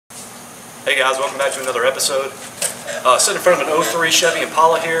Hey guys, welcome back to another episode. Sitting in front of an 03 Chevy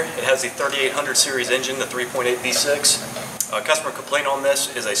Impala here. It has the 3800 series engine, the 3.8 V6. Customer complaint on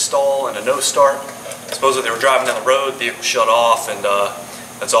this is a stall and a no start. Supposedly they were driving down the road, vehicle shut off, and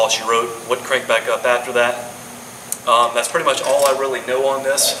that's all she wrote. Wouldn't crank back up after that. That's pretty much all I really know on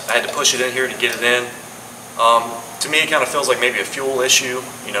this. I had to push it in here to get it in. To me it kind of feels like maybe a fuel issue,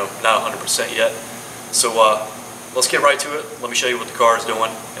 you know, not 100% yet. So let's get right to it. Let me show you what the car is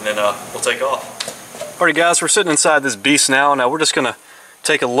doing, and then we'll take off. Alright guys, we're sitting inside this beast now. Now we're just going to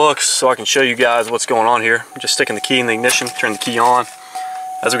take a look so I can show you guys what's going on here. I'm just sticking the key in the ignition, turn the key on.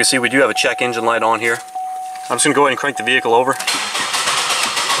 As we can see, we do have a check engine light on here. I'm just going to go ahead and crank the vehicle over.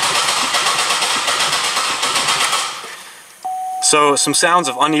 So some sounds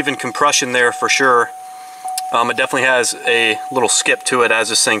of uneven compression there for sure. It definitely has a little skip to it as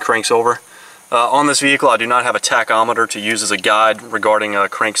this thing cranks over. On this vehicle I do not have a tachometer to use as a guide regarding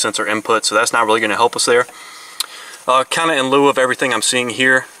crank sensor input, so that's not really going to help us there. Kind of in lieu of everything I'm seeing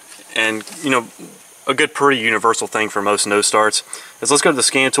here, and you know, a good pretty universal thing for most no starts, is let's go to the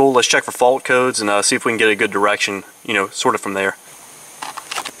scan tool, let's check for fault codes, and see if we can get a good direction, you know, sort of from there.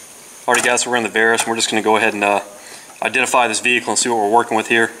 Alright guys, so we're in the Verus, and we're just going to go ahead and identify this vehicle and see what we're working with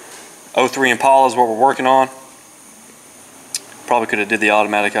here. 03 Impala is what we're working on. Probably could have did the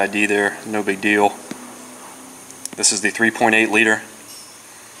automatic ID there, no big deal. This is the 3.8 liter.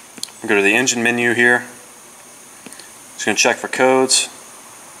 We'll go to the engine menu here. Just going to check for codes.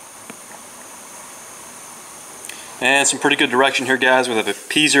 And some pretty good direction here guys. We have a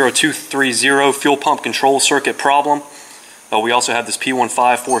P0230 fuel pump control circuit problem. We also have this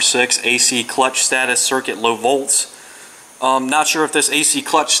P1546 AC clutch status circuit low volts. Not sure if this AC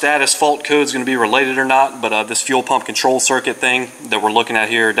clutch status fault code is going to be related or not, but this fuel pump control circuit thing that we're looking at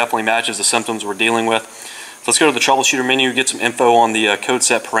here definitely matches the symptoms we're dealing with. So let's go to the troubleshooter menu, get some info on the code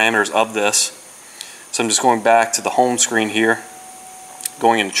set parameters of this. So I'm just going back to the home screen here,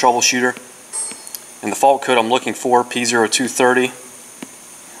 going into troubleshooter, and the fault code I'm looking for,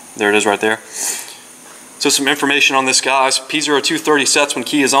 P0230. There it is right there. So some information on this guys. P0230 sets when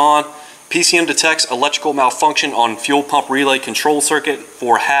key is on. PCM detects electrical malfunction on fuel pump relay control circuit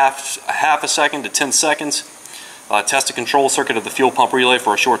for half a second to 10 seconds. Test the control circuit of the fuel pump relay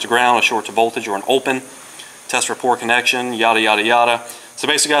for a short to ground, a short to voltage, or an open. Test for poor connection, yada yada yada. So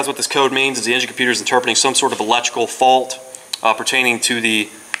basically guys, what this code means is the engine computer is interpreting some sort of electrical fault pertaining to the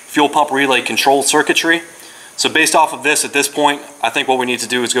fuel pump relay control circuitry. So based off of this, at this point, I think what we need to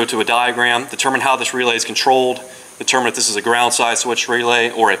do is go to a diagram, determine how this relay is controlled, determine if this is a ground side switch relay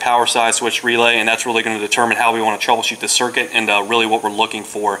or a power side switch relay, and that's really going to determine how we want to troubleshoot this circuit and really what we're looking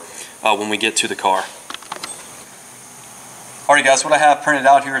for when we get to the car. Alright guys, what I have printed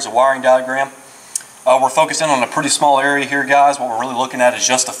out here is a wiring diagram. We're focused in on a pretty small area here guys. What we're really looking at is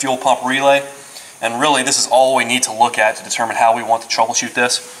just the fuel pump relay, and really this is all we need to look at to determine how we want to troubleshoot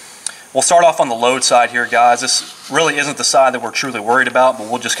this. We'll start off on the load side here guys. This really isn't the side that we're truly worried about, but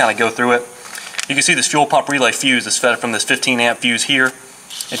we'll just kind of go through it. You can see this fuel pump relay fuse is fed from this 15 amp fuse here.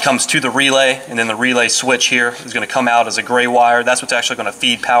 It comes to the relay, and then the relay switch here is going to come out as a gray wire. That's what's actually going to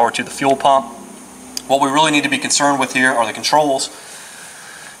feed power to the fuel pump. What we really need to be concerned with here are the controls.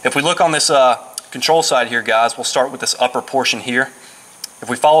 If we look on this control side here guys, we'll start with this upper portion here. If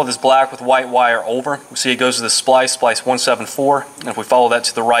we follow this black with white wire over, we see it goes to this splice 174, and if we follow that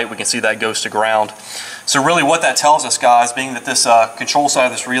to the right, we can see that goes to ground. So really what that tells us guys, being that this control side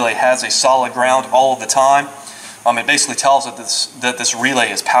of this relay has a solid ground all of the time, it basically tells us that this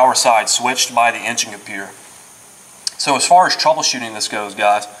relay is power side switched by the engine computer. So as far as troubleshooting this goes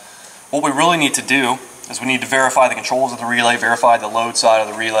guys, what we really need to do is we need to verify the controls of the relay, verify the load side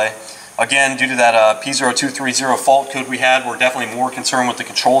of the relay. Again, due to that P0230 fault code we had, we're definitely more concerned with the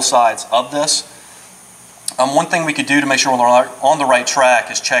control sides of this. One thing we could do to make sure we're on the right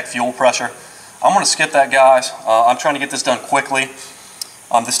track is check fuel pressure. I'm going to skip that guys. I'm trying to get this done quickly.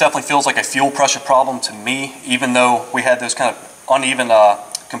 This definitely feels like a fuel pressure problem to me, even though we had those kind of uneven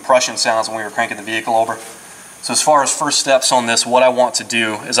compression sounds when we were cranking the vehicle over. So as far as first steps on this, what I want to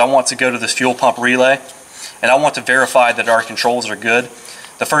do is I want to go to this fuel pump relay, and I want to verify that our controls are good.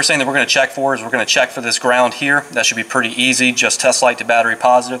 The first thing that we're going to check for is we're going to check for this ground here. That should be pretty easy, just test light to battery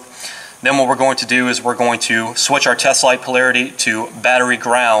positive. Then what we're going to do is we're going to switch our test light polarity to battery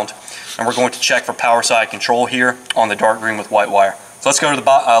ground, and we're going to check for power side control here on the dark green with white wire. So let's go to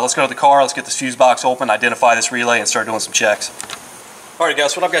the car, let's get this fuse box open, identify this relay, and start doing some checks. Alright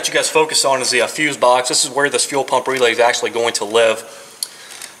guys, what I've got you guys focused on is the fuse box. This is where this fuel pump relay is actually going to live.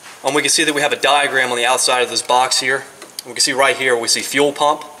 We can see that we have a diagram on the outside of this box here. We can see right here we see fuel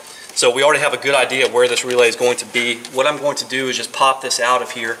pump. So we already have a good idea of where this relay is going to be. What I'm going to do is just pop this out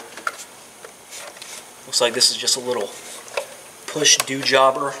of here Looks like this is just a little push do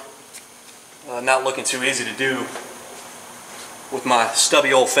jobber. Not looking too easy to do with my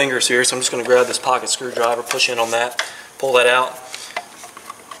stubby old fingers here, so I'm just going to grab this pocket screwdriver, push in on that, pull that out.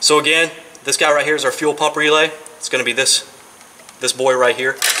 So again, this guy right here is our fuel pump relay. It's going to be this boy right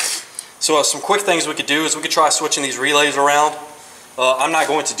here. So some quick things we could do is we could try switching these relays around. I'm not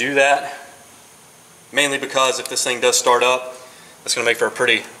going to do that, mainly because if this thing does start up, it's going to make for a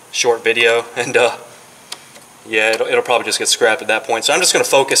pretty short video, and yeah, it'll probably just get scrapped at that point. So I'm just going to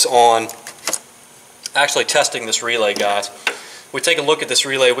focus on actually testing this relay, guys. We take a look at this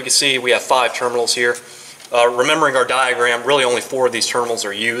relay, we can see we have 5 terminals here. Remembering our diagram, really only 4 of these terminals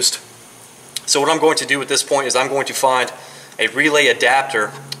are used. So what I'm going to do at this point is I'm going to find a relay adapter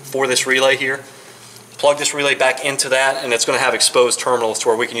for this relay here, plug this relay back into that, and it's going to have exposed terminals to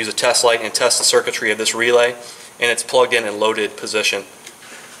where we can use a test light and test the circuitry of this relay, and it's plugged in and loaded position.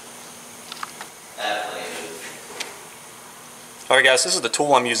 Alright guys, this is the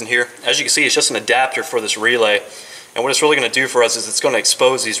tool I'm using here. As you can see, it's just an adapter for this relay. And what it's really going to do for us is it's going to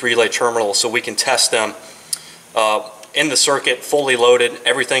expose these relay terminals so we can test them in the circuit, fully loaded,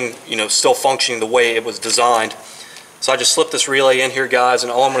 everything still functioning the way it was designed. So I just slip this relay in here, guys, and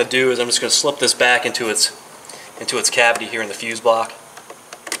all I'm going to do is I'm just going to slip this back into its cavity here in the fuse block.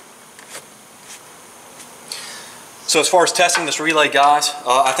 So as far as testing this relay, guys,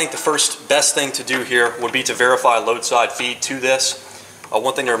 I think the first best thing to do here would be to verify load side feed to this.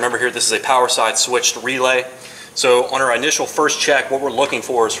 One thing to remember here, this is a power side switched relay. So on our initial first check, what we're looking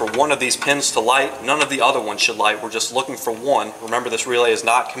for is for one of these pins to light. None of the other ones should light. We're just looking for one. Remember, this relay is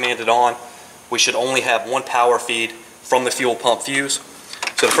not commanded on. We should only have one power feed from the fuel pump fuse.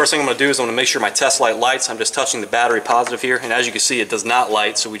 So the first thing I'm going to do is I'm going to make sure my test light lights. I'm just touching the battery positive here, and as you can see, it does not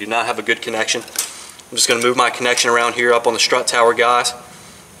light, so we do not have a good connection. I'm just going to move my connection around here up on the strut tower, guys.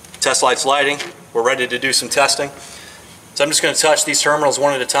 Test light's lighting. We're ready to do some testing. So I'm just going to touch these terminals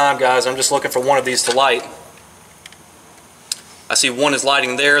one at a time, guys. I'm just looking for one of these to light. I see one is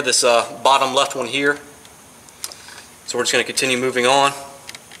lighting there, this bottom left one here. So we're just going to continue moving on.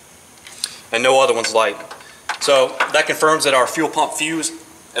 And no other one's lighting. So that confirms that our fuel pump fuse,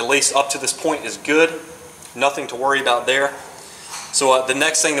 at least up to this point, is good. Nothing to worry about there. So the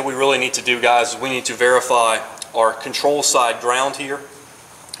next thing that we really need to do, guys, is we need to verify our control side ground here.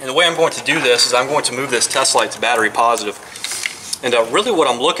 And the way I'm going to do this is I'm going to move this test light to battery positive. And really what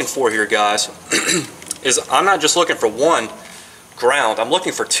I'm looking for here, guys, is I'm not just looking for one ground, I'm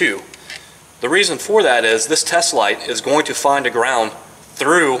looking for 2. The reason for that is this test light is going to find a ground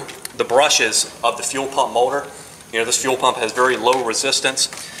through the brushes of the fuel pump motor. This fuel pump has very low resistance.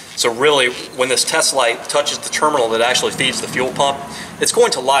 So really, when this test light touches the terminal that actually feeds the fuel pump, it's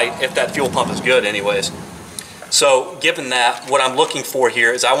going to light if that fuel pump is good anyways. So given that, what I'm looking for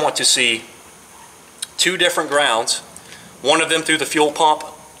here is I want to see 2 different grounds, one of them through the fuel pump,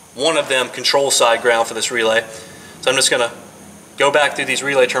 one of them control side ground for this relay. So I'm just going to go back through these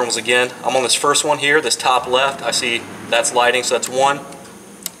relay terminals again. I'm on this first one here, this top left. I see that's lighting, so that's 1.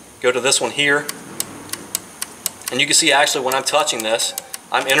 Go to this one here. And you can see actually when I'm touching this,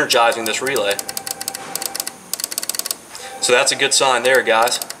 I'm energizing this relay. So that's a good sign there,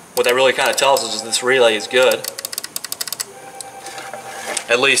 guys. What that really kind of tells us is this relay is good.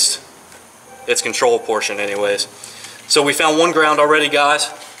 At least its control portion anyways. So we found one ground already, guys.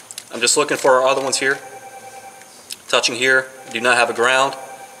 I'm just looking for our other ones here. Touching here, do not have a ground.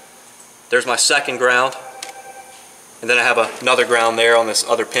 There's my second ground. And then I have another ground there on this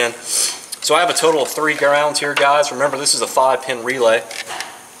other pin. So I have a total of 3 grounds here, guys. Remember, this is a 5-pin relay.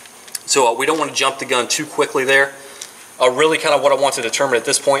 So we don't want to jump the gun too quickly there. Really kind of what I want to determine at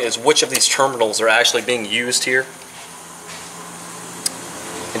this point is which of these terminals are actually being used here.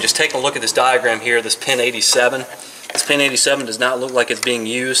 And just taking a look at this diagram here, this pin 87. This pin 87 does not look like it's being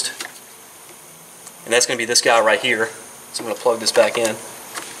used. And that's going to be this guy right here. So I'm going to plug this back in.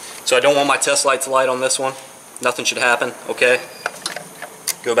 So I don't want my test light to light on this one. Nothing should happen, okay?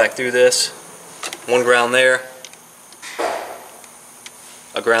 Go back through this. One ground there.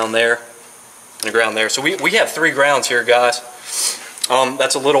 A ground there. And a ground there. So we have 3 grounds here, guys.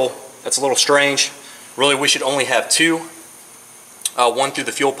 That's a little strange. Really, we should only have 2. One through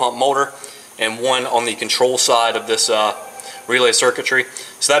the fuel pump motor and one on the control side of this relay circuitry.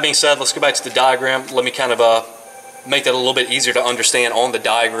 So that being said, let's go back to the diagram. Let me kind of make that a little bit easier to understand on the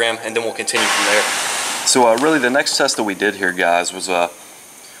diagram, and then we'll continue from there. So really the next test that we did here, guys, was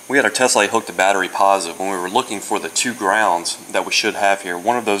we had our test light hooked to battery positive when we were looking for the 2 grounds that we should have here.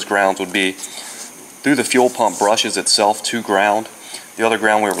 One of those grounds would be through the fuel pump brushes itself to ground. The other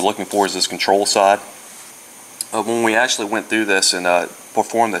ground we were looking for is this control side. When we actually went through this and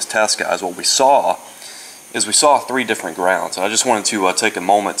performed this test, guys, what we saw is we saw 3 different grounds. I just wanted to take a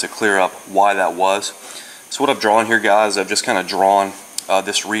moment to clear up why that was. So what I've drawn here, guys, I've just kind of drawn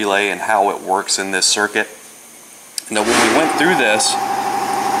this relay and how it works in this circuit. Now when we went through this,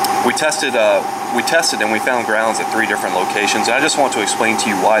 we tested and we found grounds at 3 different locations. And I just want to explain to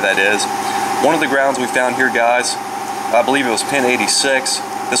you why that is. One of the grounds we found here, guys, I believe it was pin 86.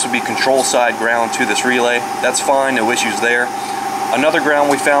 This would be control side ground to this relay. That's fine, no issues there. Another ground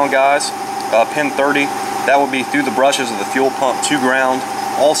we found, guys, pin 30. That would be through the brushes of the fuel pump to ground.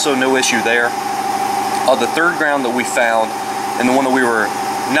 Also no issue there. The third ground that we found, and the one that we were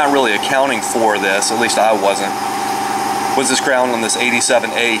not really accounting for this, at least I wasn't, was this ground on this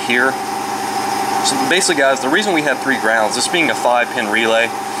 87A here. So basically, guys, the reason we had 3 grounds, this being a 5-pin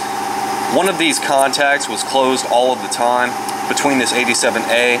relay, one of these contacts was closed all of the time between this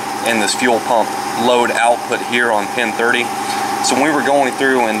 87A and this fuel pump load output here on pin 30. So when we were going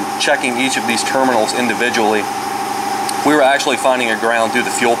through and checking each of these terminals individually, we were actually finding a ground through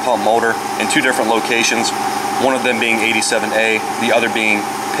the fuel pump motor in 2 different locations, one of them being 87A, the other being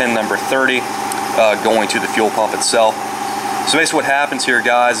pin number 30, going to the fuel pump itself. So basically what happens here,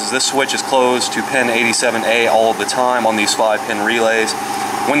 guys, is this switch is closed to pin 87A all of the time on these 5-pin relays.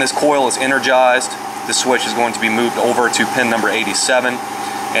 When this coil is energized, the switch is going to be moved over to pin number 87,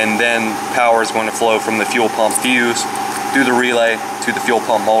 and then power is going to flow from the fuel pump fuse through the relay to the fuel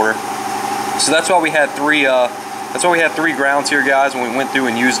pump motor. So that's why we had 3 grounds here, guys, when we went through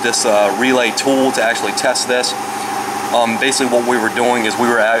and used this relay tool to actually test this. Basically what we were doing is we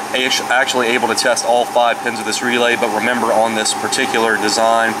were actually able to test all 5 pins of this relay, but remember, on this particular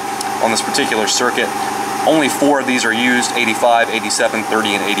design, on this particular circuit, only 4 of these are used: 85, 87, 30,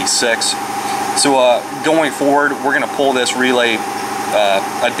 and 86. So going forward, we're going to pull this relay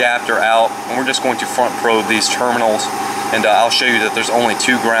adapter out, and we're just going to front probe these terminals, and I'll show you that there's only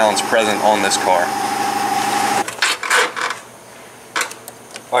 2 grounds present on this car.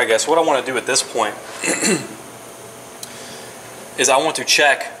 Alright guys, what I want to do at this point is I want to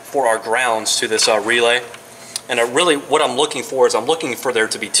check for our grounds to this relay, and really what I'm looking for is I'm looking for there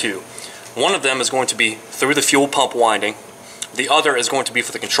to be 2. One of them is going to be through the fuel pump winding. The other is going to be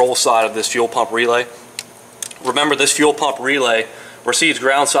for the control side of this fuel pump relay. Remember, this fuel pump relay receives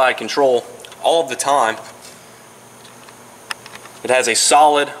ground side control all of the time. It has a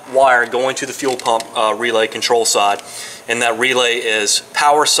solid wire going to the fuel pump relay control side, and that relay is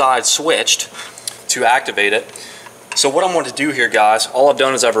power side switched to activate it. So what I'm going to do here, guys, all I've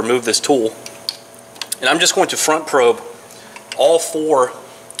done is I've removed this tool, and I'm just going to front probe all 4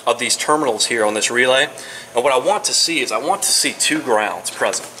 of these terminals here on this relay. And what I want to see is I want to see 2 grounds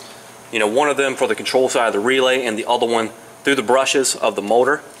present. You know, one of them for the control side of the relay and the other one through the brushes of the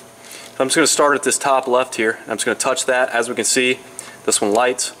motor. So I'm just going to start at this top left here. I'm just going to touch that. As we can see, this one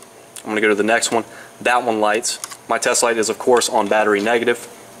lights. I'm going to go to the next one. That one lights. My test light is, of course, on battery negative,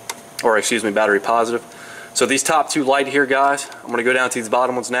 or excuse me, battery positive. So these top 2 light here, guys. I'm going to go down to these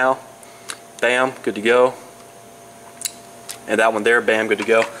bottom ones now. Bam, good to go. And that one there, bam, good to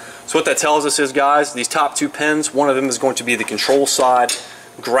go. So what that tells us is, guys, these top 2 pins, one of them is going to be the control side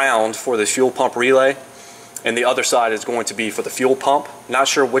ground for the fuel pump relay, and the other side is going to be for the fuel pump. Not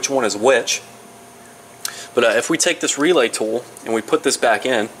sure which one is which, but if we take this relay tool and we put this back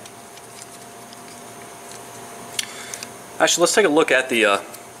in, actually let's take a look at the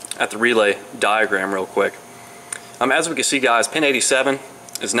relay diagram real quick. As we can see, guys, pin 87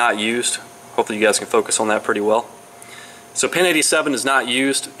 is not used. Hopefully you guys can focus on that pretty well. So pin 87 is not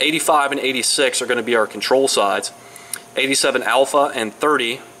used. 85 and 86 are going to be our control sides. 87 alpha and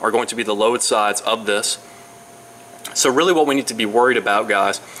 30 are going to be the load sides of this. So really what we need to be worried about,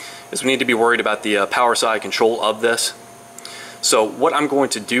 guys, is we need to be worried about the power side control of this. So what I'm going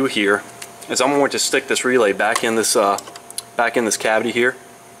to do here is I'm going to stick this relay back in this cavity here.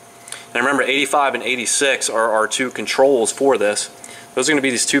 And remember, 85 and 86 are our 2 controls for this. Those are going to be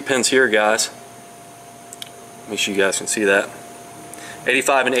these 2 pins here, guys. Make sure you guys can see that.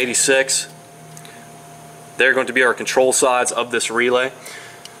 85 and 86, they're going to be our control sides of this relay.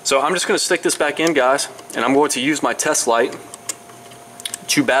 So I'm just going to stick this back in, guys, and I'm going to use my test light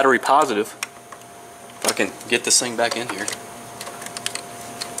to battery positive. If I can get this thing back in here.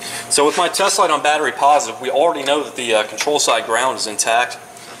 So with my test light on battery positive, we already know that the control side ground is intact.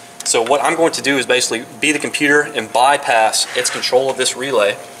 So what I'm going to do is basically be the computer and bypass its control of this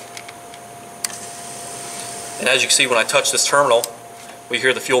relay. And as you can see, when I touch this terminal, we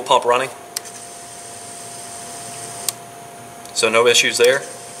hear the fuel pump running. So no issues there.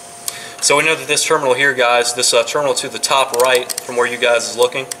 So we know that this terminal here, guys, this terminal to the top right from where you guys is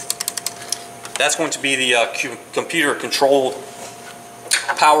looking, that's going to be the computer controlled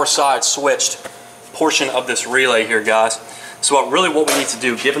power side switched portion of this relay here, guys. So really what we need to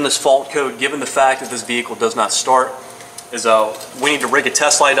do, given this fault code, given the fact that this vehicle does not start, is we need to rig a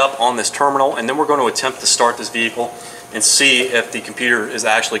test light up on this terminal, and then we're going to attempt to start this vehicle and see if the computer is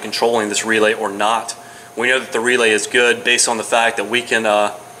actually controlling this relay or not. We know that the relay is good based on the fact that we can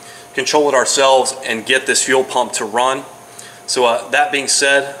control it ourselves and get this fuel pump to run. So that being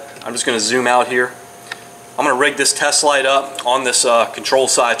said, I'm just going to zoom out here. I'm going to rig this test light up on this control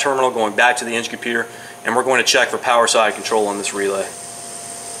side terminal going back to the engine computer, and we're going to check for power side control on this relay.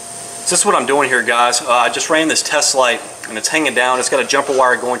 So this is what I'm doing here, guys. I just ran this test light and it's hanging down. It's got a jumper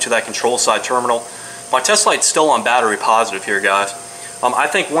wire going to that control side terminal. My test light's still on battery positive here, guys. I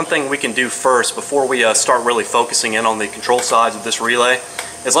think one thing we can do first before we start really focusing in on the control sides of this relay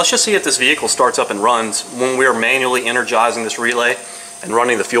is let's just see if this vehicle starts up and runs when we're manually energizing this relay and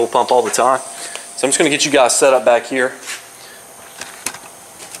running the fuel pump all the time. So I'm just going to get you guys set up back here.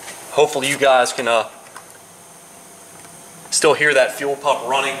 Hopefully you guys can still hear that fuel pump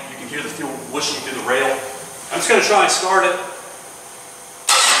running. You can hear the fuel whooshing through the rail. I'm just going to try and start it.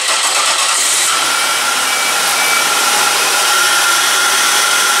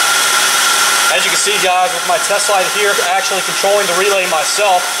 As you can see, guys, with my test light here actually controlling the relay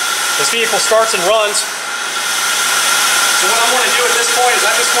myself, this vehicle starts and runs. So what I'm going to do at this point is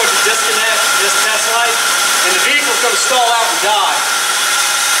I'm just going to disconnect this test light, and the vehicle's going to stall out and die.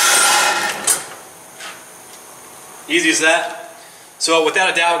 Easy as that. So without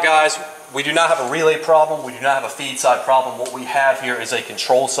a doubt, guys, we do not have a relay problem. We do not have a feed side problem. What we have here is a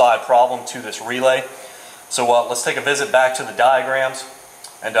control side problem to this relay. So let's take a visit back to the diagrams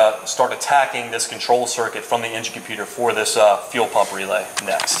and start attacking this control circuit from the engine computer for this fuel pump relay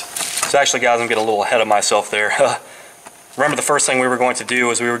next. So actually, guys, I'm getting a little ahead of myself there. Remember, the first thing we were going to do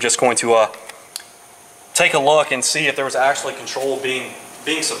is we were just going to take a look and see if there was actually control being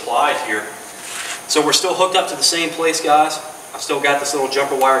supplied here. So we're still hooked up to the same place, guys. I've still got this little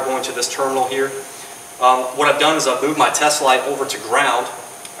jumper wire going to this terminal here. What I've done is I've moved my test light over to ground.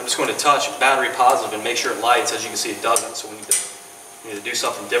 I'm just going to touch battery positive and make sure it lights. As you can see, it doesn't, so we need to do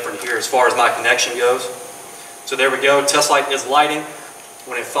something different here as far as my connection goes. So there we go. Test light is lighting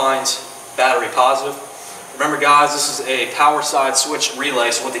when it finds battery positive. Remember, guys, this is a power side switch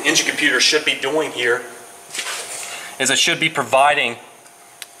relay, so what the engine computer should be doing here is it should be providing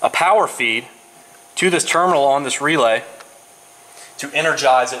a power feed to this terminal on this relay to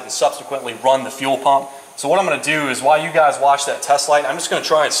energize it and subsequently run the fuel pump. So what I'm going to do is, while you guys watch that test light, I'm just going to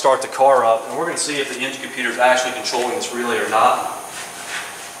try and start the car up, and we're going to see if the engine computer is actually controlling this relay or not.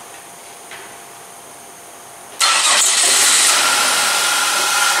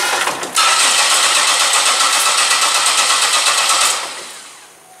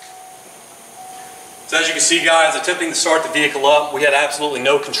 So as you can see, guys, attempting to start the vehicle up, we had absolutely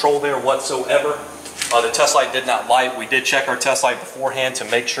no control there whatsoever. The test light did not light. We did check our test light beforehand to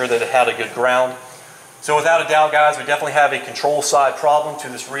make sure that it had a good ground. So without a doubt, guys, we definitely have a control side problem to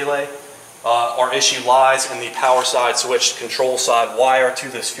this relay. Our issue lies in the power side switch control side wire to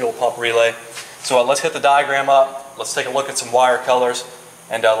this fuel pump relay. So let's hit the diagram up, let's take a look at some wire colors,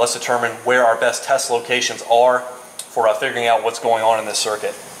 and let's determine where our best test locations are for figuring out what's going on in this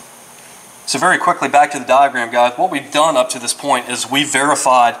circuit. So very quickly, back to the diagram, guys. What we've done up to this point is we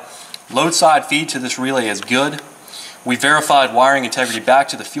verified load side feed to this relay is good. We verified wiring integrity back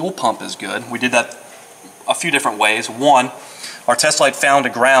to the fuel pump is good. We did that a few different ways. One, our test light found a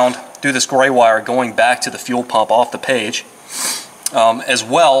ground through this gray wire going back to the fuel pump off the page. As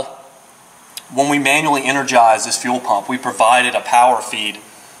well, when we manually energized this fuel pump, we provided a power feed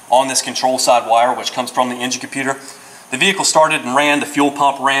on this control side wire, which comes from the engine computer. The vehicle started and ran, the fuel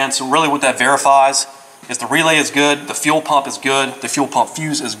pump ran, so really what that verifies is the relay is good, the fuel pump is good, the fuel pump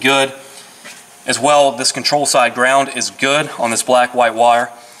fuse is good. As well, this control side ground is good on this black-white wire.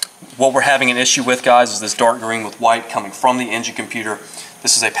 What we're having an issue with, guys, is this dark green with white coming from the engine computer.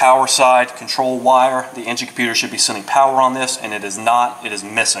 This is a power side control wire. The engine computer should be sending power on this, and it is not, it is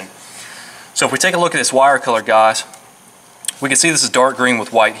missing. So if we take a look at this wire color, guys, we can see this is dark green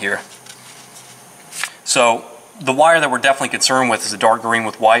with white here. So the wire that we're definitely concerned with is the dark green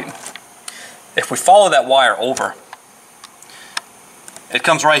with white. If we follow that wire over, it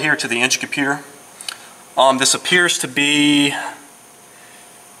comes right here to the engine computer. This appears to be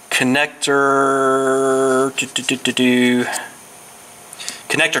connector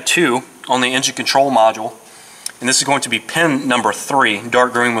connector 2 on the engine control module, and this is going to be pin number 3,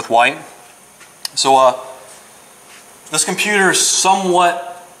 dark green with white. So this computer is somewhat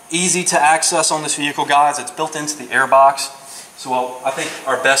easy to access on this vehicle, guys. It's built into the airbox. So I think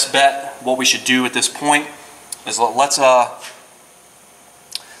our best bet, what we should do at this point, is let's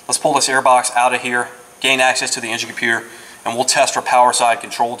pull this airbox out of here gain access to the engine computer, and we'll test our power side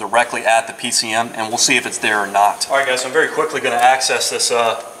control directly at the PCM, and we'll see if it's there or not. All right guys, so I'm very quickly going to access this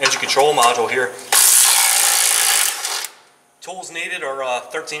engine control module here. Tools needed are a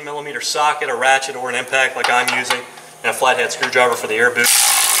 13mm socket, a ratchet, or an impact like I'm using, and a flathead screwdriver for the air boot.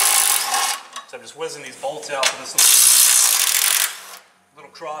 So I'm just whizzing these bolts out for this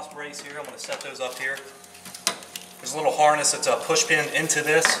little cross brace here. I'm going to set those up here. There's a little harness that's a push pin into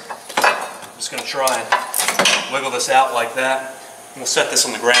this. I'm just going to try and wiggle this out like that. And we'll set this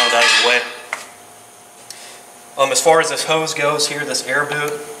on the ground out of the way. As far as this hose goes here, this air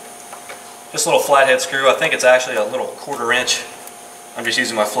boot, just a little flathead screw. I think it's actually a little 1/4 inch. I'm just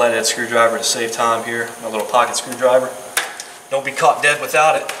using my flathead screwdriver to save time here. My little pocket screwdriver. Don't be caught dead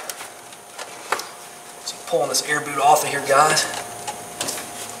without it. So I'm pulling this air boot off of here, guys.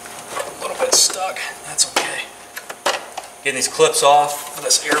 A little bit stuck. That's okay. Getting these clips off for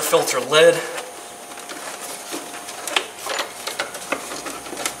this air filter lid.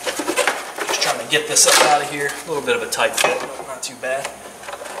 Just trying to get this up out of here. A little bit of a tight fit, but not too bad.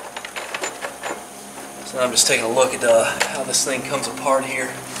 So I'm just taking a look at how this thing comes apart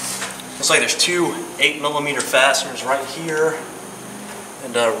here. Looks like there's two 8mm fasteners right here,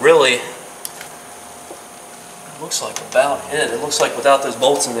 and really, it looks like about it. It looks like without those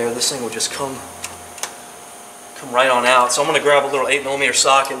bolts in there, this thing would just come right on out. So I'm going to grab a little 8mm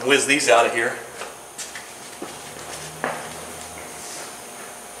socket and whiz these out of here.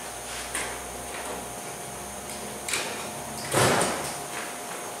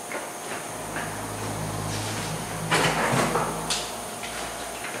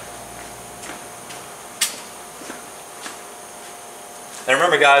 And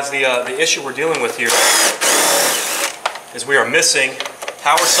remember guys, the issue we're dealing with here is we are missing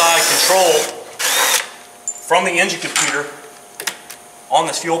power side control from the engine computer on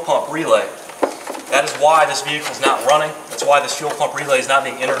this fuel pump relay. That is why this vehicle is not running. That's why this fuel pump relay is not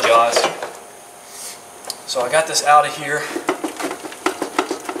being energized. So I got this out of here.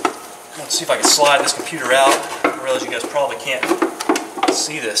 Let's see if I can slide this computer out. I realize you guys probably can't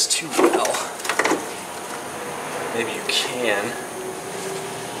see this too well. Maybe you can.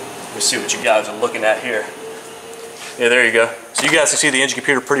 Let me see what you guys are looking at here. Yeah, there you go. So you guys can see the engine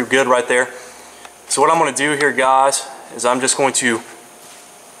computer pretty good right there. So what I'm going to do here, guys, is I'm just going to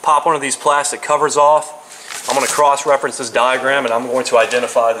pop one of these plastic covers off. I'm going to cross-reference this diagram, and I'm going to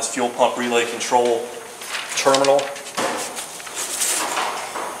identify this fuel pump relay control terminal.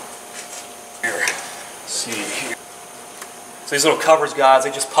 Here, let's see here. So these little covers, guys,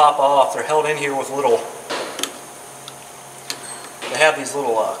 they just pop off. They're held in here with little. They have these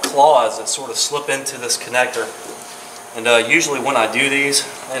little claws that sort of slip into this connector, and usually when I do these,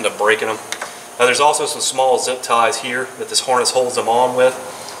 I end up breaking them. Now there's also some small zip ties here that this harness holds them on with.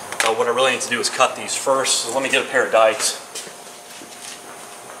 What I really need to do is cut these first, so let me get a pair of dikes.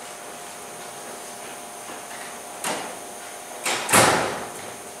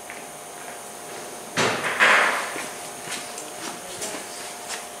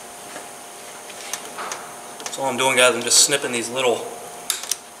 So all I'm doing, guys, I'm just snipping these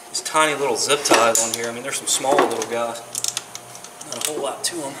tiny little zip ties on here. I mean, there's some small little guys. Not a whole lot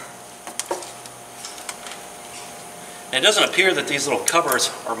to them. And it doesn't appear that these little covers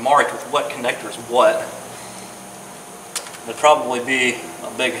are marked with what connector is what. It'd probably be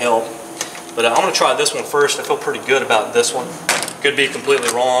a big help. But I'm going to try this one first. I feel pretty good about this one. Could be completely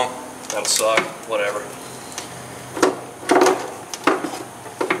wrong. That'll suck. Whatever.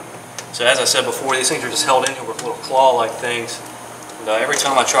 So as I said before, these things are just held in here with little claw-like things. And every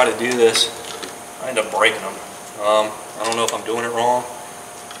time I try to do this, I end up breaking them. I don't know if I'm doing it wrong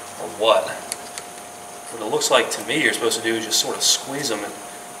or what. What it looks like to me you're supposed to do is just sort of squeeze them and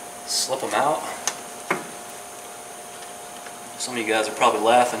slip them out. Some of you guys are probably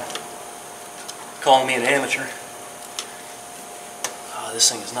laughing, calling me an amateur. This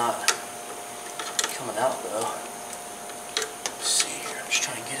thing is not coming out though. Let's see here, I'm just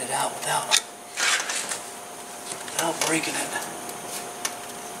trying to get it out without breaking it.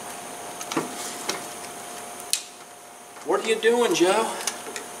 What are you doing, Joe?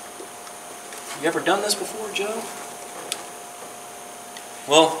 You ever done this before, Joe?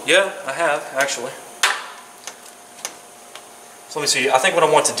 Well, yeah, I have, actually. So let me see. I think what I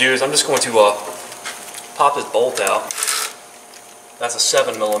want to do is I'm just going to pop this bolt out. That's a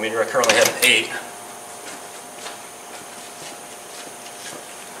 7mm. I currently have an 8.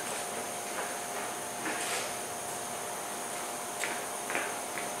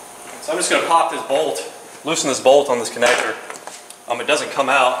 So I'm just going to pop this bolt, loosen this bolt on this connector. It doesn't come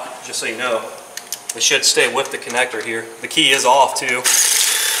out, just so you know. It should stay with the connector here. The key is off too.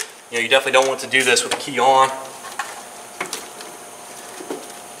 You know, you definitely don't want to do this with the key on.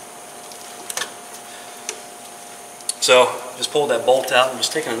 So just pulled that bolt out and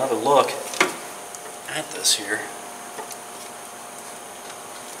just taking another look at this here.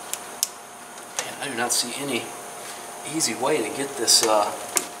 Man, I do not see any easy way to get this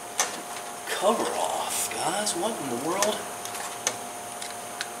cover off, guys. What in the world?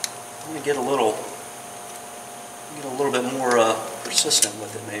 I'm gonna get a little bit more persistent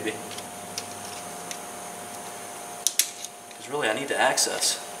with it, maybe. Because really, I need to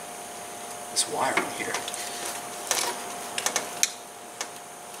access this wiring here.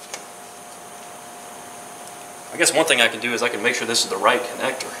 I guess one thing I can do is I can make sure this is the right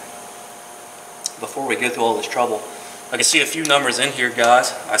connector before we go through all this trouble. I can see a few numbers in here,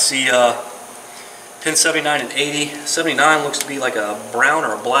 guys. I see pin 79 and 80. 79 looks to be like a brown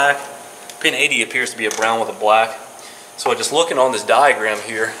or a black. Pin 80 appears to be a brown with a black. So just looking on this diagram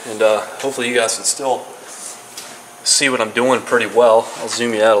here, and hopefully you guys can still see what I'm doing pretty well. I'll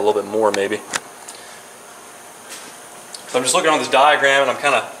zoom you out a little bit more maybe. So I'm just looking on this diagram and I'm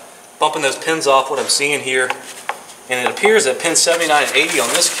kind of bumping those pins off. What I'm seeing here, and it appears that pin 79 and 80 on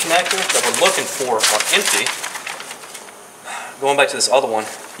this connector that we're looking for are empty. Going back to this other one,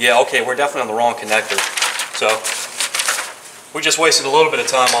 yeah, okay, we're definitely on the wrong connector. So we just wasted a little bit of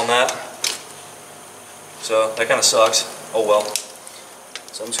time on that. So that kind of sucks. Oh well.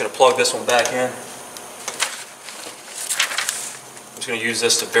 So I'm just going to plug this one back in. I'm just going to use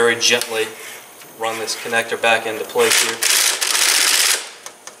this to very gently run this connector back into place here.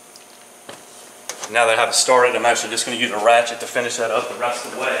 Now that I have it started, I'm actually just going to use a ratchet to finish that up the rest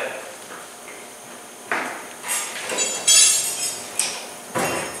of the way.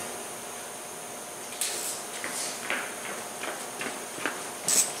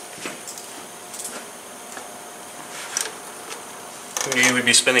 Who knew we'd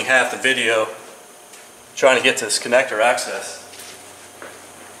be spending half the video trying to get to this connector access?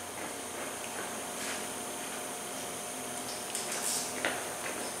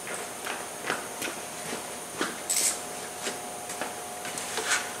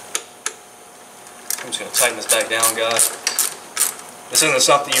 I'm just going to tighten this back down, guys. This isn't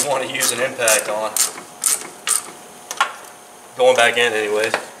something you want to use an impact on. Going back in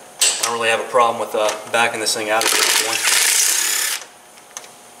anyways. I don't really have a problem with backing this thing out at this point.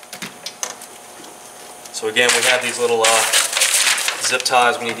 So again, we have these little zip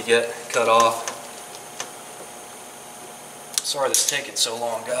ties we need to get cut off. Sorry this is taking so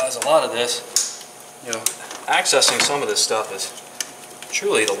long, guys. A lot of this, you know, accessing some of this stuff is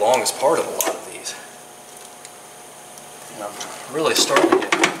truly the longest part of a lot of these. And I'm really starting to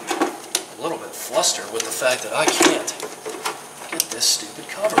get a little bit flustered with the fact that I can't get this stupid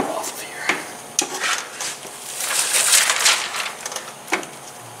cover off of here.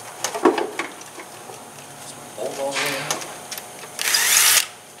 Bolt all the way out.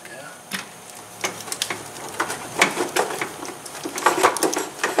 Yeah.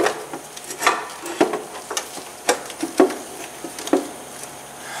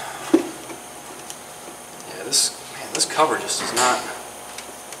 Yeah, this cover just does not.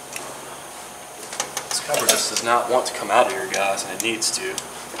 This cover just does not want to come out of here, guys, and it needs to.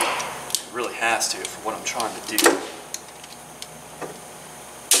 It really has to for what I'm trying to do.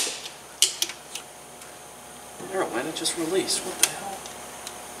 There it went, it just released. What the hell?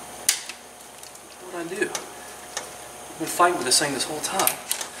 What did I do? I've been fighting with this thing this whole time.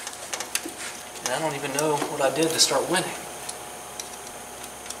 And I don't even know what I did to start winning.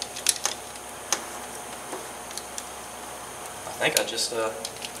 I think I just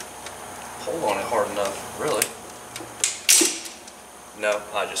pulled on it hard enough, really. No,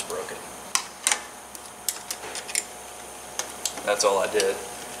 I just broke it. That's all I did.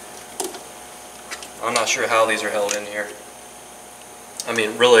 I'm not sure how these are held in here. I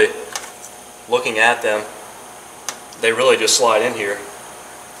mean, really, looking at them, they really just slide in here.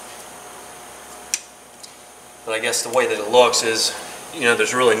 But I guess the way that it looks is, you know,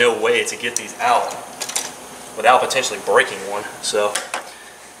 there's really no way to get these out without potentially breaking one. So,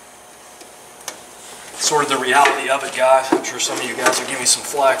 sort of the reality of it, guys. I'm sure some of you guys will give me some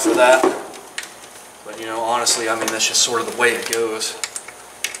flack for that. But, you know, honestly, I mean, that's just sort of the way it goes.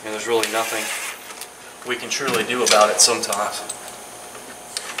 And there's really nothing we can truly do about it sometimes.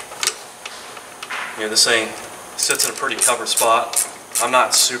 You know, this thing sits in a pretty covered spot. I'm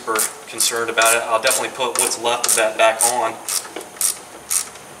not super concerned about it. I'll definitely put what's left of that back on.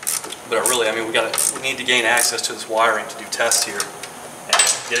 But really, I mean, we need to gain access to this wiring to do tests here. And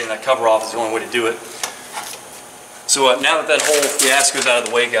getting that cover off is the only way to do it. So now that that whole fiasco is out of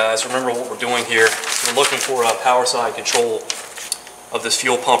the way, guys, remember what we're doing here. We're looking for a power side control of this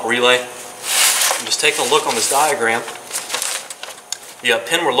fuel pump relay. I'm just taking a look on this diagram. The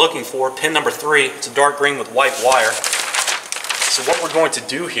pin we're looking for, pin number 3, it's a dark green with white wire. So what we're going to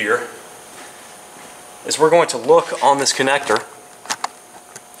do here is we're going to look on this connector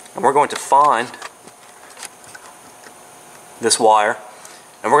and we're going to find this wire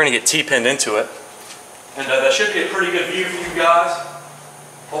and we're going to get T-pinned into it. And that should be a pretty good view for you guys.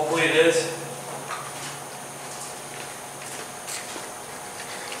 Hopefully it is.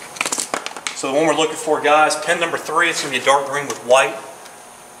 So the one we're looking for, guys, pin number 3, it's going to be a dark green with white.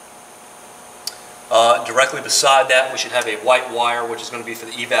 Directly beside that we should have a white wire, which is going to be for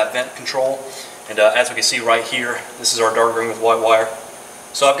the evap vent control. And as we can see right here, this is our dark green with white wire.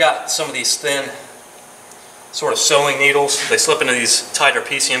 So I've got some of these thin sort of sewing needles. They slip into these tighter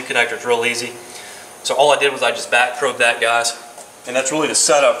PCM connectors real easy. So all I did was I just back probed that, guys. And that's really the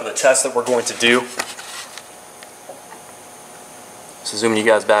setup for the test that we're going to do. So zooming you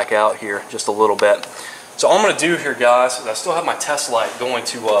guys back out here just a little bit. So all I'm going to do here, guys, is I still have my test light going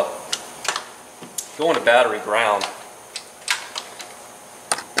to battery ground.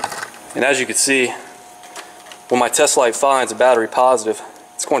 And as you can see, when my test light finds a battery positive,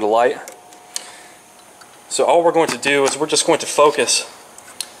 it's going to light. So all we're going to do is we're just going to focus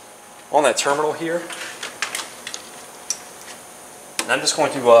on that terminal here. And I'm just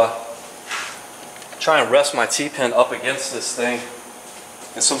going to try and rest my T-pin up against this thing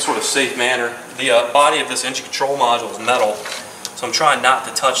in some sort of safe manner. The body of this engine control module is metal, so I'm trying not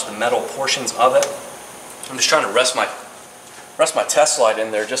to touch the metal portions of it. I'm just trying to rest my test light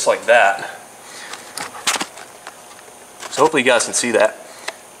in there just like that. So hopefully you guys can see that.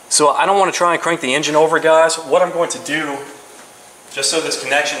 So I don't want to try and crank the engine over, guys. What I'm going to do, just so this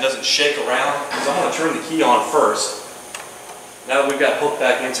connection doesn't shake around, is I'm going to turn the key on first. Now that we've got hooked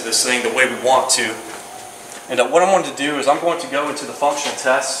back into this thing the way we want to. And what I'm going to do is I'm going to go into the functional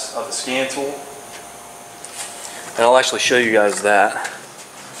tests of the scan tool. And I'll actually show you guys that.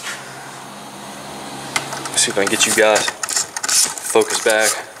 Let's see if I can get you guys focused back.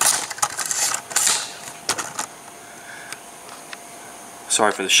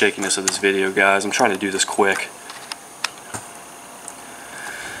 Sorry for the shakiness of this video, guys. I'm trying to do this quick.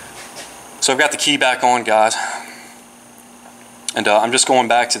 So I've got the key back on, guys. And I'm just going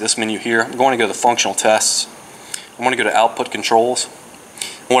back to this menu here. I'm going to go to the functional tests. I'm going to go to output controls.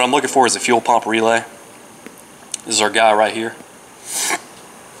 And what I'm looking for is the fuel pump relay. This is our guy right here.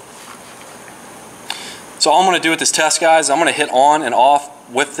 So all I'm going to do with this test, guys, I'm going to hit on and off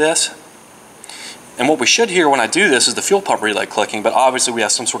with this. And what we should hear when I do this is the fuel pump relay clicking, but obviously we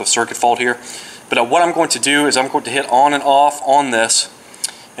have some sort of circuit fault here. But what I'm going to do is I'm going to hit on and off on this,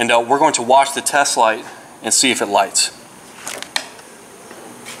 and we're going to watch the test light and see if it lights.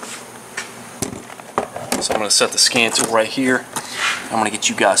 So I'm going to set the scan tool right here. I'm going to get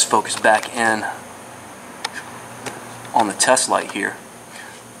you guys focused back in on the test light here.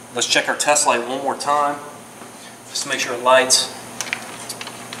 Let's check our test light one more time, just to make sure it lights.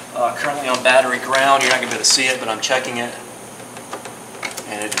 Currently on battery ground, you're not going to be able to see it, but I'm checking it,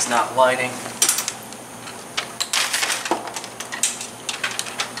 and it is not lighting.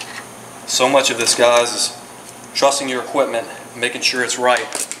 So much of this, guys, is trusting your equipment, making sure it's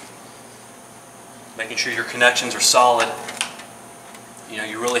right, making sure your connections are solid. You know,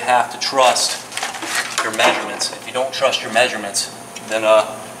 you really have to trust your measurements. If you don't trust your measurements, then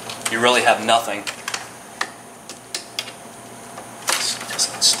you really have nothing.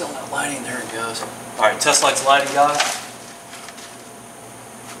 It's still not lighting. There it goes. Alright, test light's lighting, guys.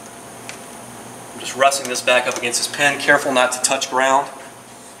 I'm just resting this back up against this pin. Careful not to touch ground.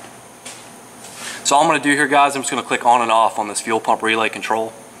 So all I'm going to do here, guys, I'm just going to click on and off on this fuel pump relay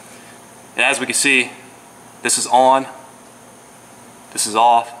control. And as we can see, this is on, this is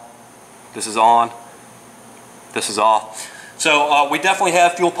off, this is on, this is off. So we definitely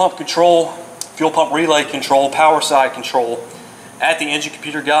have fuel pump control, fuel pump relay control, power side control at the engine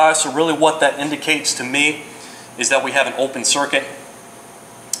computer, guys. So really what that indicates to me is that we have an open circuit.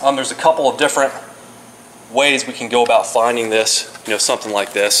 There's a couple of different ways we can go about finding this, you know, something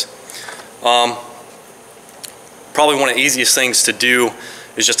like this. Probably one of the easiest things to do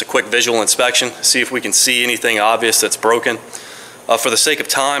is just a quick visual inspection, see if we can see anything obvious that's broken. For the sake of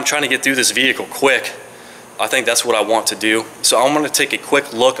time, trying to get through this vehicle quick, I think that's what I want to do. So I'm going to take a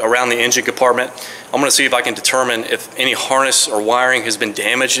quick look around the engine compartment. I'm going to see if I can determine if any harness or wiring has been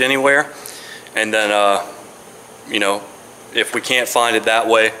damaged anywhere. And then, you know, if we can't find it that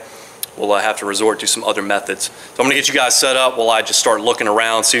way, we'll have to resort to some other methods. So I'm going to get you guys set up while I just start looking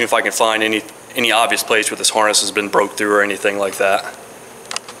around, seeing if I can find any obvious place where this harness has been broke through or anything like that.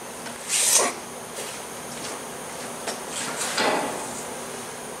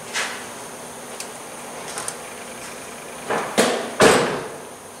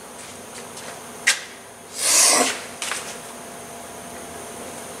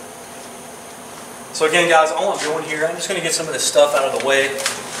 So again, guys, all I'm doing here, I'm just going to get some of this stuff out of the way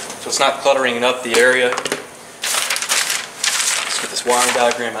so it's not cluttering up the area. Let's get this wiring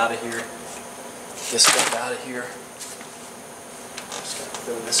diagram out of here. This stuff out of here. Just got to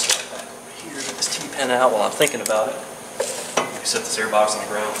throw this stuff back over here. Get this T-pin out while I'm thinking about it. Set this airbox on the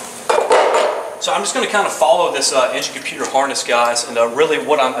ground. So I'm just going to kind of follow this engine computer harness, guys, and really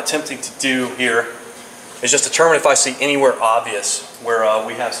what I'm attempting to do here is just determine if I see anywhere obvious where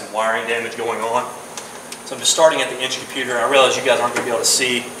we have some wiring damage going on. So I'm just starting at the engine computer, and I realize you guys aren't going to be able to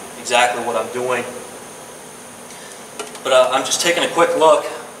see exactly what I'm doing. But I'm just taking a quick look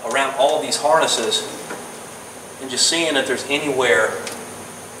around all of these harnesses and just seeing if there's anywhere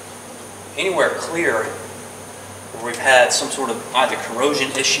clear where we've had some sort of either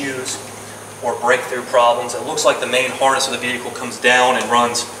corrosion issues or breakthrough problems. It looks like the main harness of the vehicle comes down and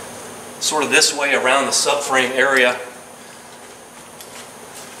runs sort of this way around the subframe area.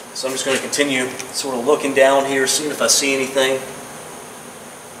 So I'm just going to continue sort of looking down here, seeing if I see anything.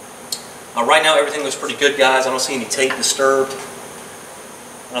 Right now everything looks pretty good, guys. I don't see any tape disturbed.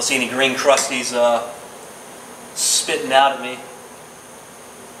 I don't see any green crusties spitting out at me.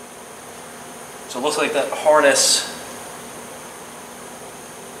 So it looks like that harness,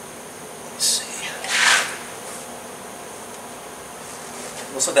 let's see.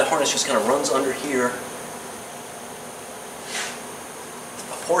 It looks like that harness just kind of runs under here.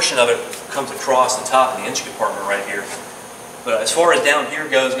 A portion of it comes across the top of the engine compartment right here. But as far as down here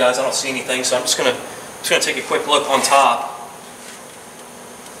goes, guys, I don't see anything, so I'm just gonna take a quick look on top.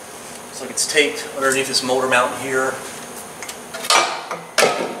 Looks like it's taped underneath this motor mount here.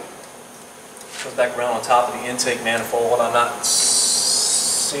 Goes back around on top of the intake manifold. I'm not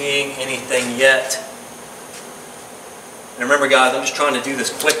seeing anything yet. And remember, guys, I'm just trying to do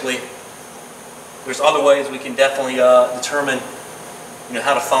this quickly. There's other ways we can definitely determine,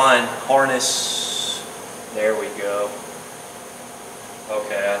 how to find harness. There we go.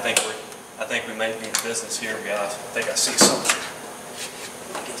 Okay, I think we may be in business here, guys. I think I see something.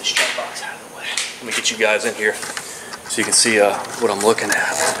 Let me get this check box out of the way. Let me get you guys in here so you can see what I'm looking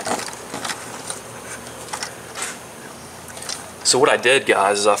at. So what I did,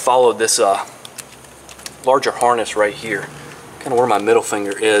 guys, is I followed this larger harness right here, kind of where my middle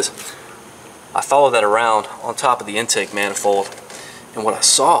finger is. I followed that around on top of the intake manifold, and what I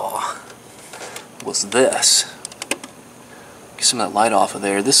saw was this. Get some of that light off of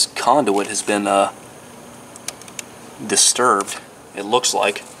there. This conduit has been disturbed, it looks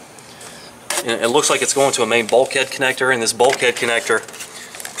like. And it looks like it's going to a main bulkhead connector, and this bulkhead connector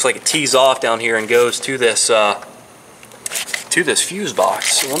looks like it tees off down here and goes to this fuse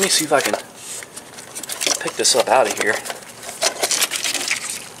box. So let me see if I can pick this up out of here.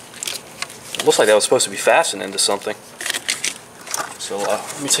 It looks like that was supposed to be fastened into something. So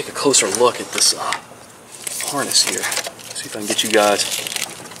let me take a closer look at this harness here. See if I can get you guys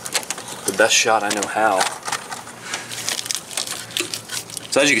the best shot I know how.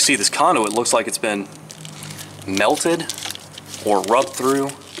 So as you can see, this conduit looks like it's been melted or rubbed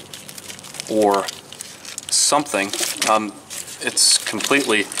through or something. It's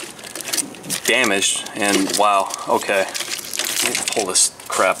completely damaged, and wow, okay. Let me pull this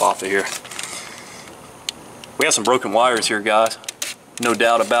crap off of here. We have some broken wires here, guys. No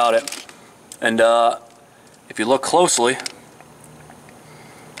doubt about it. And if you look closely,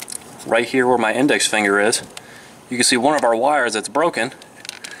 right here where my index finger is, you can see one of our wires that's broken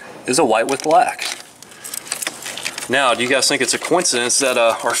is a white with black. Now, do you guys think it's a coincidence that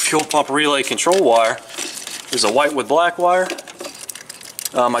our fuel pump relay control wire is a white with black wire?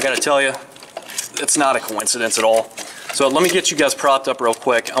 I gotta tell you, it's not a coincidence at all. So let me get you guys propped up real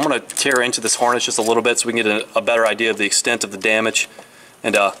quick. I'm gonna tear into this harness just a little bit so we can get a better idea of the extent of the damage,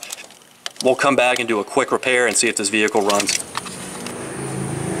 and we'll come back and do a quick repair and see if this vehicle runs.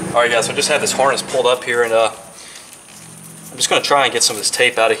 Alright guys, so I just had this harness pulled up here, and I'm just gonna try and get some of this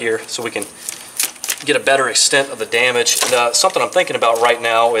tape out of here so we can get a better extent of the damage. And something I'm thinking about right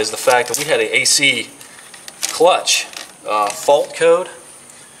now is the fact that we had an AC clutch fault code.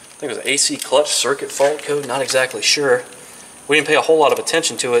 I think it was an AC clutch circuit fault code, not exactly sure. We didn't pay a whole lot of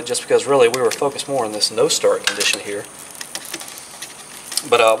attention to it just because really we were focused more on this no start condition here.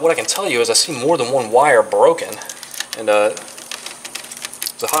 But what I can tell you is I see more than one wire broken, and there's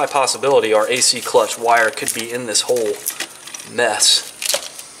a high possibility our AC clutch wire could be in this whole mess.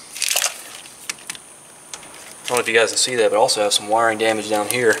 I don't know if you guys can see that, but I also have some wiring damage down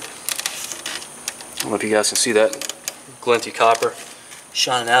here. I don't know if you guys can see that glinty copper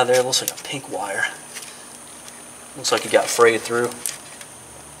shining out of there. It looks like a pink wire. Looks like it got frayed through.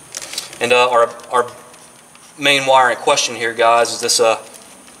 And our main wire in question here, guys, is this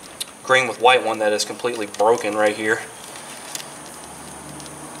green with white one that is completely broken right here.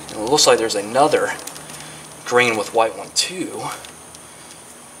 And it looks like there's another green with white one too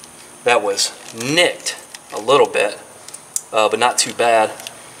that was nicked a little bit, but not too bad.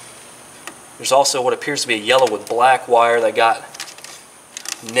 There's also what appears to be a yellow with black wire that got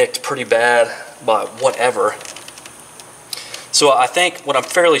nicked pretty bad by whatever. So I think what I'm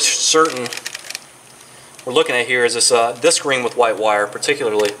fairly certain we're looking at here is this green with white wire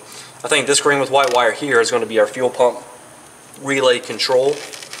particularly. I think this green with white wire here is going to be our fuel pump relay control.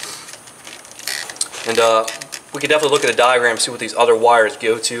 And we can definitely look at the diagram and see what these other wires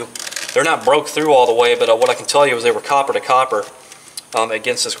go to. They're not broke through all the way, but what I can tell you is they were copper to copper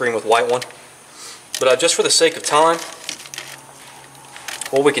against this green with white one. But just for the sake of time,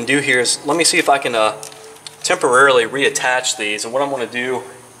 what we can do here is, let me see if I can temporarily reattach these. And what I'm going to do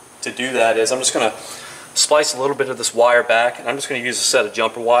that is I'm just going to splice a little bit of this wire back, and I'm just going to use a set of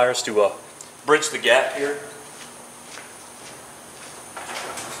jumper wires to bridge the gap here.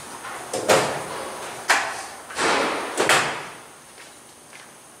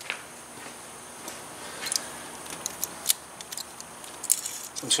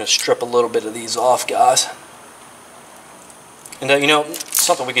 I'm just going to strip a little bit of these off, guys. And you know,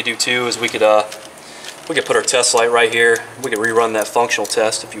 something we could do too is we could put our test light right here. We could rerun that functional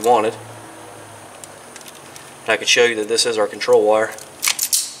test if you wanted. And I could show you that this is our control wire.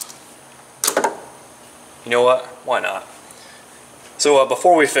 You know what? Why not? So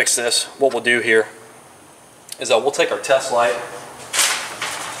before we fix this, what we'll do here is we'll take our test light.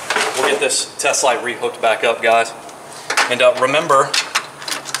 We'll get this test light rehooked back up, guys. And remember,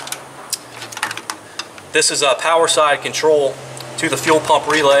 this is a power side control to the fuel pump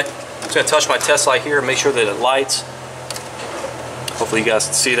relay. I'm just going to touch my test light here and make sure that it lights. Hopefully you guys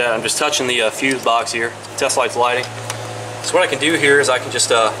can see that. I'm just touching the fuse box here. Test light's lighting. So what I can do here is I can just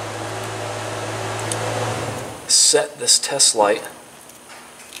set this test light.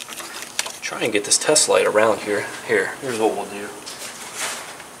 Try and get this test light around here. Here's what we'll do.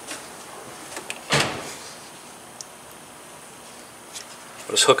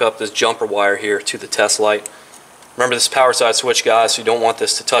 We'll just hook up this jumper wire here to the test light. Remember, this is power side switch, guys, so you don't want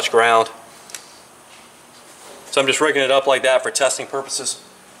this to touch ground. So I'm just rigging it up like that for testing purposes.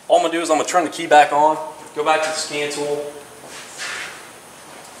 All I'm going to do is I'm going to turn the key back on, go back to the scan tool.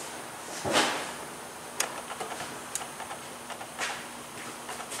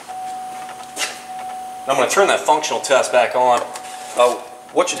 I'm going to turn that functional test back on.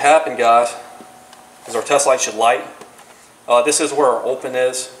 What should happen, guys, is our test light should light. This is where our open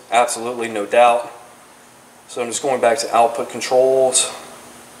is, absolutely, no doubt. So I'm just going back to output controls.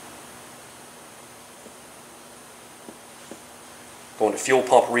 Going to fuel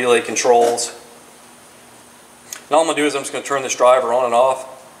pump relay controls. And all I'm going to do is I'm just going to turn this driver on and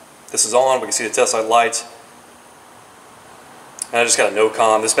off. This is on, we can see the test light lights. And I just got a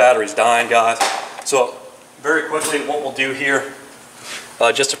no-con. This battery's dying, guys. So very quickly, what we'll do here,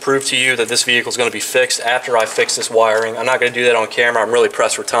 just to prove to you that this vehicle is going to be fixed after I fix this wiring. I'm not going to do that on camera. I'm really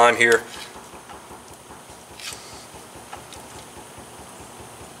pressed for time here.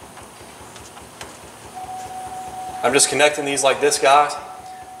 I'm just connecting these like this, guys.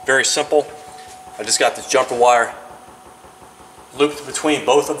 Very simple. I just got this jumper wire looped between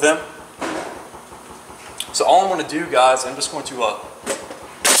both of them. So all I'm going to do, guys, I'm just going to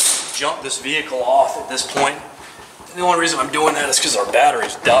jump this vehicle off at this point. And the only reason I'm doing that is because our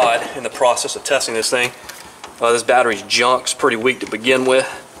battery's died in the process of testing this thing. This battery's junk, it's pretty weak to begin with.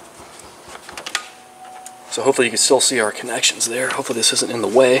 So hopefully you can still see our connections there. Hopefully this isn't in the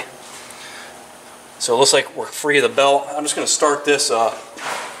way. So it looks like we're free of the belt. I'm just going to start this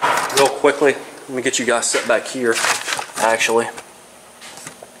real quickly. Let me get you guys set back here, actually.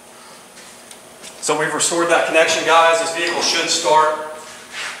 So we've restored that connection, guys. This vehicle should start.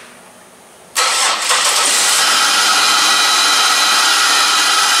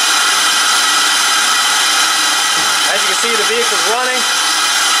 As you can see, the vehicle's running.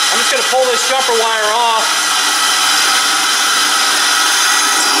 I'm just going to pull this jumper wire off.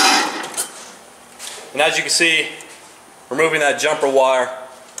 And as you can see, removing that jumper wire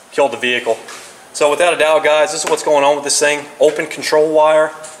killed the vehicle. So without a doubt, guys, this is what's going on with this thing. Open control wire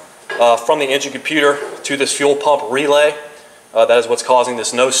from the engine computer to this fuel pump relay. That is what's causing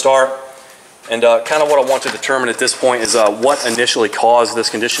this no start. And kind of what I want to determine at this point is what initially caused this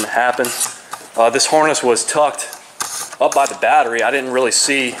condition to happen. This harness was tucked up by the battery. I didn't really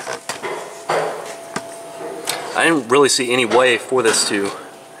see any way for this to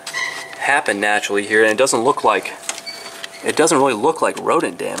happen naturally here, and it doesn't really look like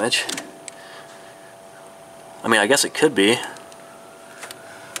rodent damage. I mean, I guess it could be.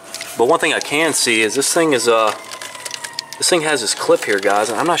 But one thing I can see is this thing has this clip here, guys,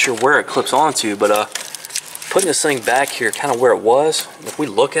 and I'm not sure where it clips onto, but putting this thing back here kind of where it was, if we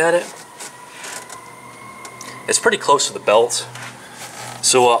look at it, it's pretty close to the belt.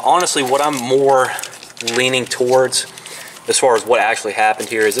 So honestly, what I'm more leaning towards as far as what actually happened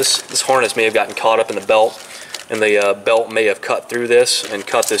here is this harness may have gotten caught up in the belt, and the belt may have cut through this and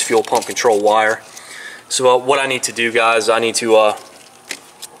cut this fuel pump control wire. So what I need to do, guys, I need to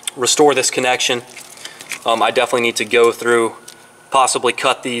restore this connection. I definitely need to go through, possibly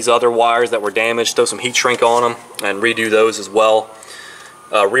cut these other wires that were damaged, throw some heat shrink on them, and redo those as well.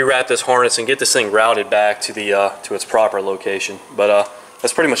 Rewrap this harness and get this thing routed back to the to its proper location. But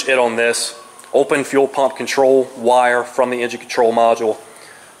that's pretty much it on this. Open fuel pump control wire from the engine control module,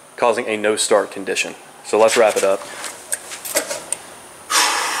 causing a no start condition. So let's wrap it up.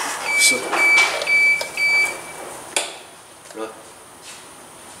 So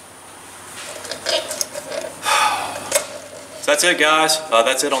that's it, guys.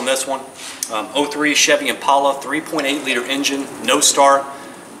 That's it on this one. 03 Chevy Impala 3.8 liter engine, no start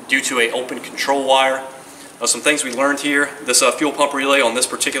due to a open control wire. Some things we learned here. This fuel pump relay on this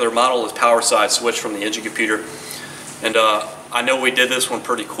particular model is power side switch from the engine computer. And I know we did this one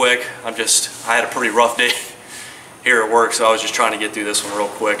pretty quick. I had a pretty rough day here at work, so I was just trying to get through this one real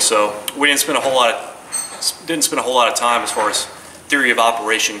quick. So we didn't spend a whole lot of time as far as theory of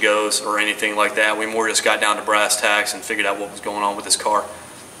operation goes or anything like that. We more just got down to brass tacks and figured out what was going on with this car.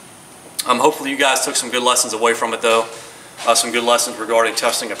 Hopefully you guys took some good lessons away from it though. Some good lessons regarding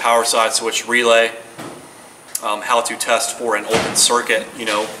testing a power side switch relay, how to test for an open circuit. You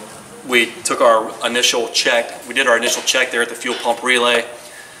know, we took our initial check, we did our initial check there at the fuel pump relay,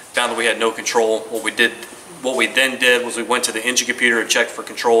 found that we had no control. What we then did was we went to the engine computer and checked for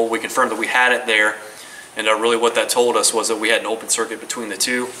control. We confirmed that we had it there, and really what that told us was that we had an open circuit between the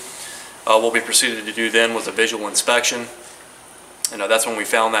two. What we proceeded to do then was a visual inspection, and that's when we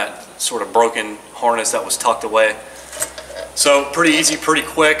found that sort of broken harness that was tucked away. So pretty easy, pretty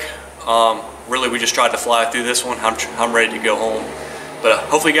quick. Really, we just tried to fly through this one. I'm ready to go home. But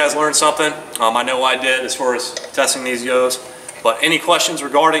hopefully you guys learned something. I know I did as far as testing these goes. But any questions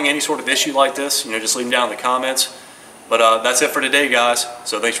regarding any sort of issue like this, just leave them down in the comments. But that's it for today, guys.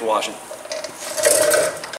 So thanks for watching.